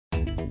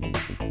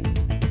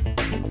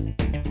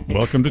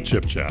Welcome to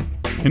Chip Chat,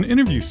 an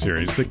interview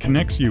series that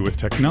connects you with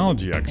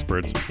technology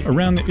experts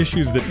around the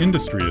issues that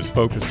industry is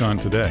focused on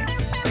today.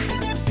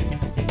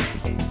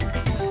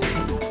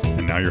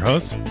 And now your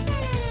host,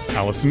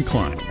 Allison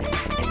Klein.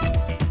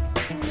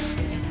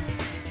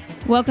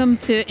 Welcome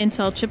to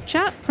Intel Chip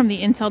Chat from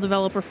the Intel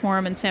Developer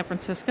Forum in San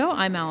Francisco.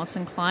 I'm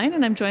Allison Klein,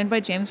 and I'm joined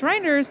by James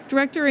Reinders,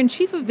 Director and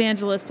Chief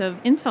Evangelist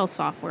of Intel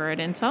Software at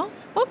Intel.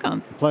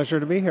 Welcome. Pleasure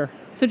to be here.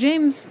 So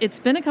James, it's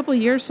been a couple of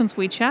years since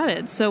we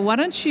chatted, so why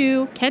don't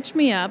you catch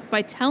me up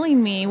by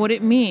telling me what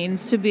it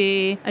means to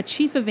be a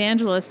Chief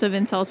Evangelist of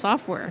Intel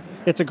Software?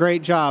 It's a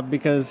great job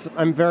because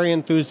I'm very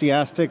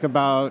enthusiastic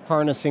about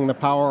harnessing the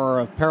power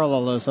of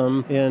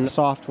parallelism in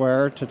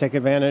software to take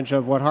advantage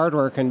of what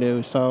hardware can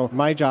do. So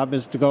my job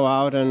is to go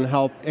out and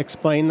help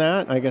explain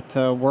that. I get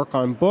to work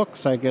on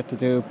books, I get to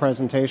do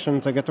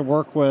presentations, I get to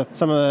work with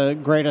some of the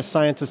greatest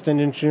scientists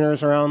and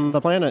engineers around the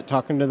planet,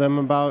 talking to them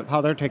about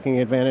how they're taking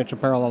advantage of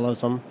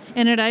parallelism.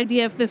 And at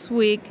IDF this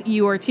week,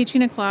 you are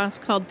teaching a class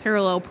called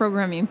Parallel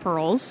Programming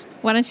Pearls.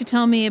 Why don't you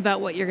tell me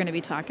about what you're going to be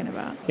talking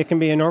about? It can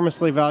be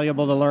enormously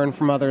valuable to learn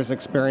from others'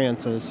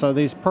 experiences. So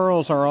these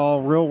pearls are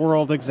all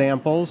real-world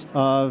examples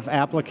of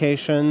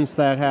applications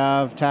that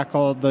have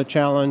tackled the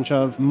challenge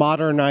of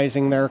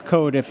modernizing their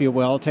code, if you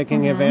will,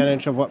 taking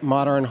advantage of what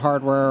modern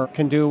hardware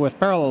can do with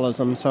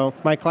parallelism. So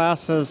my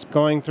class is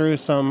going through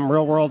some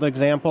real-world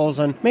examples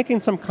and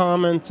making some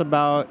comments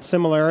about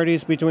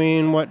similarities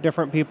between what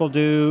different people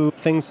do,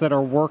 things that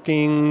are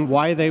working,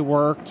 why they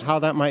worked, how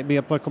that might be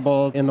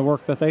applicable in the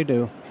work that they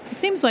do. It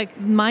seems like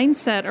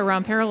mindset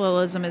around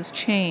parallelism has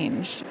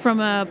changed from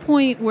a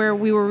point where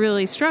we were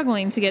really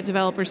struggling to get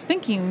developers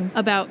thinking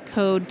about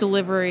code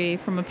delivery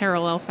from a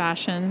parallel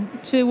fashion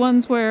to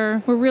ones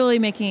where we're really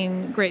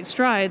making great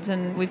strides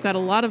and we've got a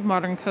lot of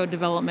modern code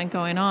development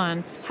going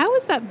on. How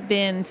has that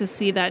been to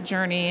see that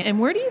journey, and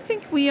where do you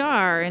think we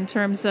are in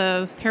terms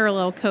of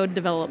parallel code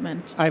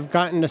development? I've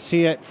gotten to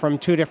see it from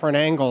two different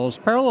angles.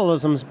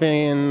 Parallelism's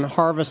being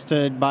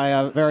harvested by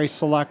a very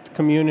select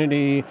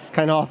community,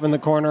 kind of off in the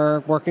corner,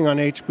 working on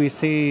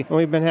HPC. And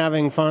we've been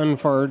having fun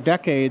for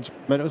decades,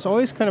 but it was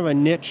always kind of a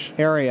niche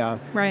area.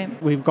 Right.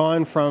 We've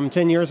gone from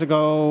 10 years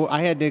ago,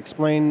 I had to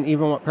explain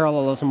even what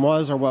parallelism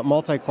was or what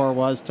multi-core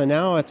was, to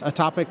now it's a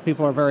topic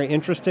people are very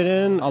interested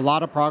in. A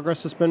lot of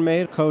progress has been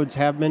made. Codes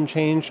have been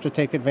changed to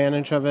take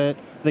advantage of it.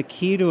 The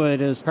key to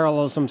it is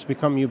parallelism's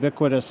become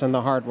ubiquitous in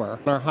the hardware.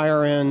 In our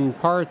higher-end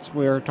parts,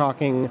 we're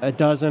talking a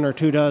dozen or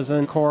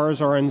 24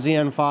 cores, or in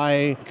Xeon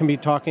Phi, can be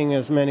talking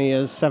as many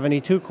as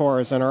 72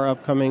 cores in our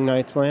upcoming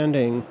Knights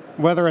Landing.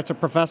 Whether it's a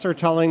professor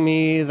telling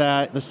me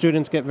that the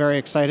students get very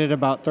excited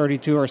about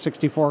 32 or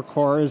 64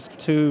 cores,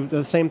 to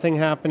the same thing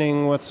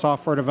happening with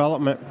software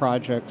development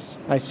projects.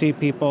 I see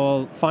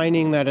people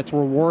finding that it's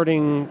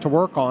rewarding to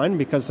work on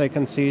because they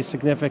can see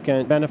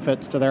significant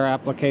benefits to their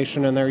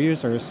application and their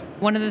users.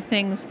 One of the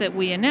things that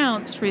we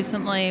announced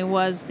recently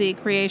was the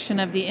creation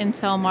of the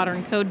Intel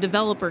Modern Code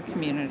Developer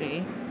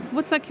Community.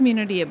 What's that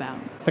community about?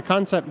 The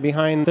concept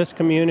behind this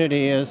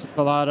community is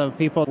a lot of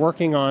people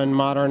working on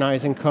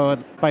modernizing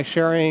code. By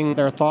sharing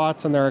their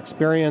thoughts and their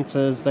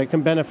experiences, they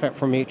can benefit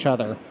from each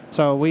other.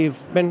 So we've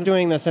been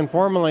doing this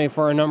informally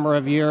for a number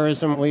of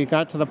years, and we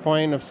got to the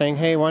point of saying,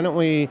 hey, why don't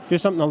we do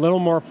something a little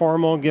more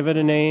formal, give it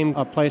a name,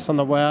 a place on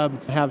the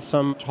web, have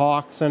some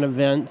talks and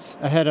events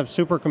ahead of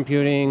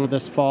supercomputing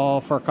this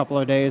fall for a couple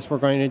of days. We're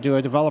going to do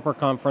a developer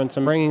conference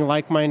and bringing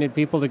like-minded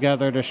people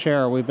together to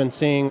share. We've been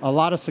seeing a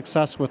lot of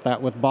success with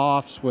that, with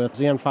BOFs, with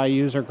Xeon Phi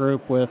User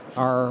Group, with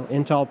our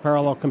Intel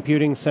Parallel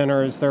Computing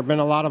Centers. There have been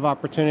a lot of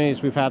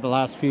opportunities we've had the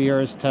last few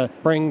years to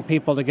bring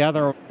people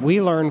together. We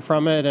learn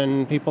from it,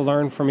 and people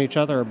learn from each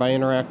other by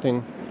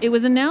interacting. It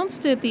was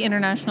announced at the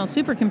International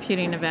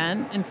Supercomputing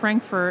event in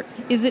Frankfurt.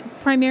 Is it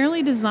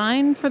primarily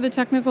designed for the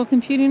technical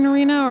computing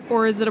arena,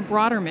 or is it a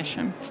broader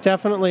mission? It's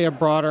definitely a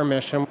broader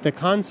mission. The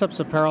concepts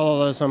of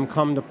parallelism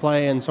come to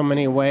play in so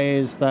many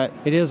ways that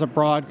it is a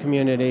broad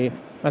community.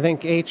 I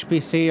think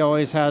HPC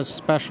always has a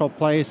special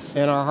place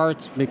in our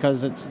hearts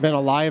because it's been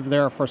alive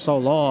there for so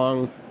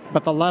long.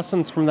 But the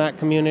lessons from that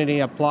community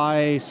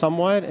apply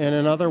somewhat, and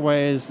in other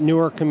ways,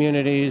 newer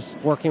communities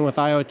working with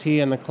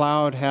IoT and the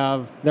cloud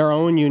have their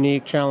own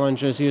unique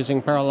challenges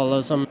using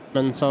parallelism.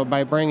 And so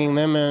by bringing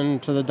them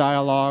into the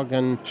dialogue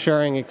and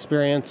sharing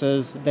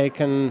experiences, they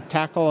can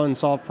tackle and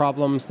solve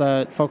problems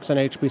that folks in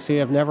HPC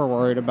have never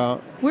worried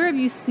about. Where have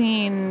you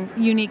seen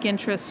unique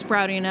interests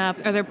sprouting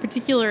up? Are there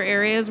particular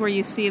areas where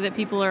you see that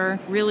people are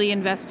really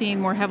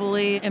investing more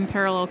heavily in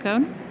parallel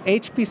code?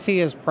 HPC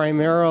is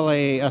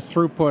primarily a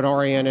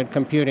throughput-oriented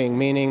computing,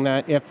 meaning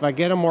that if I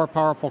get a more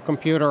powerful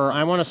computer,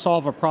 I want to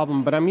solve a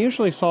problem, but I'm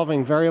usually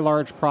solving very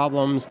large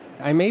problems.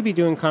 I may be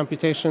doing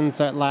computations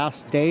that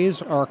last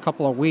days or a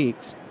couple of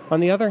weeks. On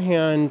the other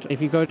hand,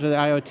 if you go to the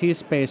IoT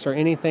space or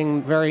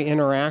anything very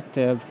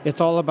interactive, it's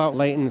all about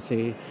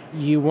latency.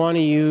 You want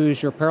to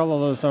use your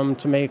parallelism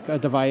to make a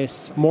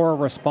device more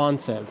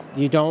responsive.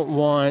 You don't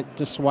want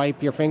to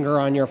swipe your finger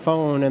on your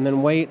phone and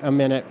then wait a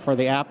minute for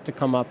the app to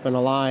come up and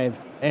alive.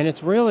 And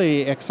it's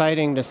really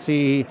exciting to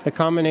see the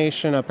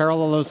combination of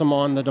parallelism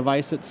on the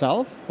device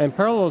itself and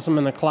parallelism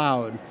in the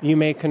cloud. You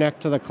may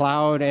connect to the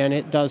cloud and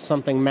it does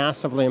something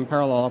massively in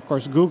parallel. Of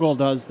course, Google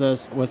does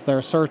this with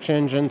their search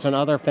engines and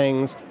other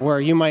things where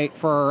you might,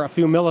 for a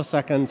few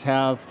milliseconds,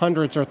 have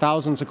hundreds or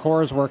thousands of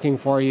cores working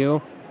for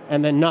you,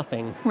 and then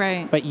nothing.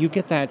 Right. But you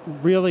get that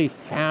really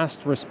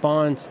fast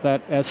response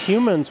that as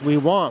humans we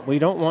want. We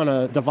don't want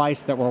a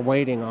device that we're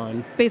waiting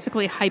on.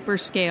 Basically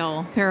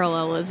hyperscale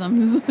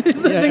parallelism is the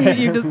thing that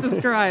you just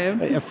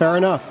described. Fair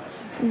enough.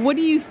 What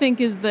do you think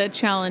is the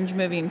challenge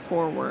moving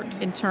forward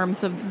in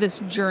terms of this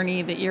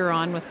journey that you're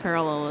on with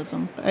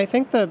parallelism? I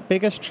think the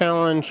biggest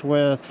challenge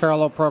with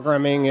parallel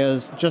programming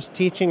is just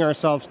teaching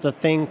ourselves to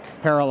think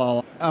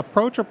parallel.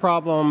 Approach a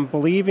problem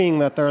believing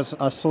that there's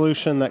a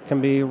solution that can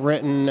be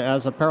written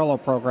as a parallel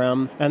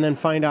program and then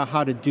find out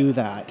how to do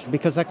that,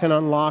 because that can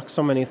unlock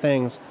so many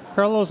things.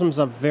 Parallelism is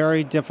a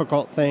very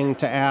difficult thing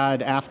to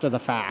add after the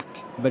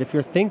fact. But if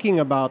you're thinking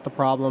about the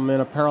problem in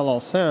a parallel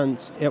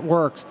sense, it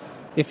works.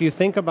 If you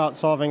think about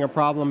solving a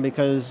problem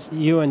because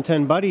you and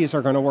 10 buddies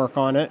are going to work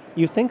on it,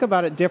 you think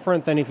about it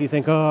different than if you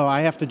think, oh,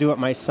 I have to do it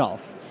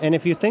myself. And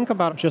if you think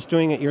about just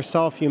doing it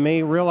yourself, you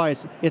may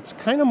realize it's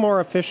kind of more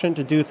efficient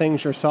to do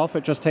things yourself.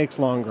 It just takes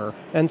longer.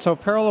 And so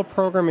parallel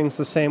programming is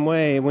the same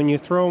way. When you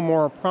throw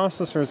more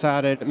processors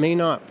at it, it may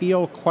not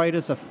feel quite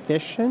as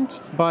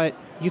efficient, but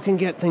you can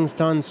get things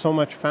done so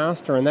much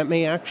faster, and that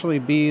may actually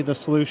be the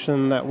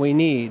solution that we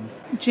need.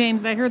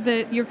 James, I heard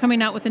that you're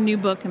coming out with a new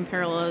book in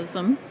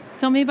parallelism.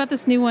 Tell me about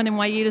this new one and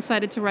why you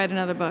decided to write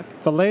another book.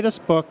 The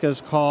latest book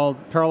is called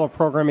Parallel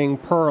Programming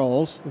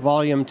Pearls,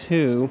 Volume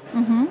 2.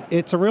 Mm-hmm.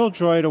 It's a real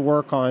joy to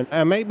work on.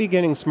 I might be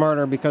getting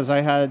smarter because I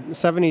had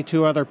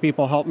 72 other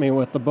people help me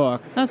with the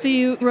book. Oh, so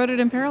you wrote it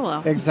in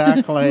parallel.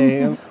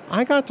 Exactly.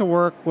 I got to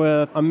work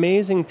with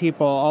amazing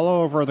people all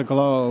over the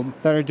globe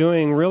that are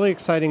doing really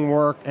exciting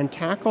work and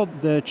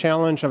tackled the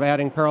challenge of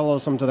adding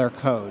parallelism to their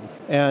code.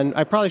 And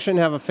I probably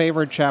shouldn't have a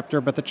favorite chapter,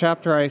 but the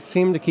chapter I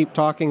seem to keep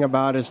talking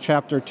about is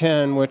Chapter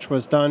 10, which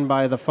was done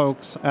by the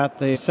folks at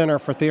the Center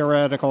for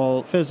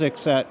Theoretical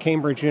Physics at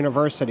Cambridge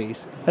University.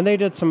 And they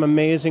did some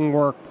amazing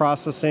work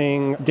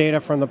processing data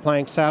from the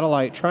Planck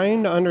satellite,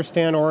 trying to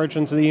understand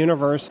origins of the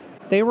universe.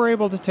 They were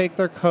able to take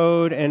their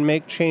code and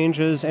make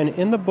changes, and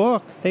in the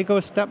book, they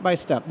go step by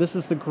step. This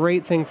is the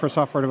great thing for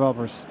software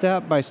developers.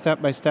 Step by step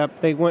by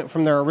step, they went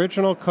from their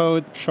original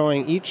code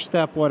showing each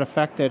step what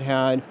effect it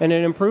had, and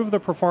it improved the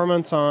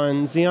performance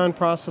on Xeon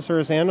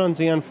processors and on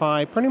Xeon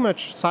Phi pretty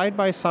much side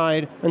by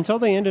side until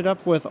they ended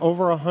up with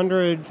over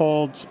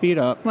 100-fold speed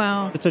up.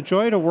 Wow. It's a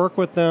joy to work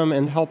with them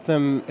and help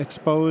them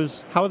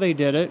expose how they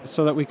did it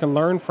so that we can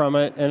learn from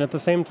it and at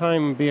the same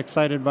time be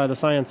excited by the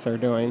science they're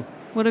doing.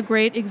 What a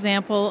great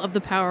example of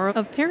the power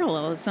of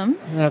parallelism.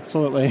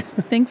 Absolutely.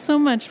 Thanks so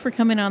much for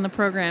coming on the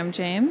program,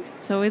 James.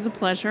 It's always a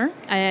pleasure.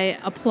 I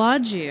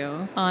applaud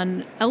you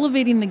on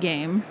elevating the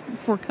game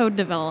for code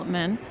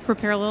development for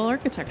parallel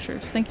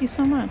architectures. Thank you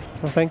so much.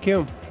 Well, thank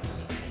you.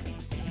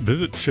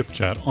 Visit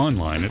ChipChat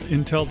online at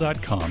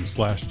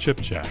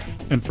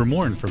intel.com/chipchat. And for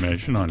more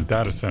information on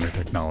data center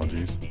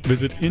technologies,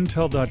 visit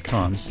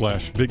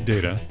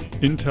intel.com/bigdata,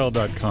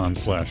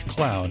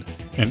 intel.com/cloud,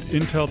 and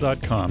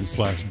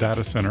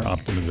intel.com/datacenter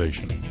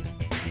optimization.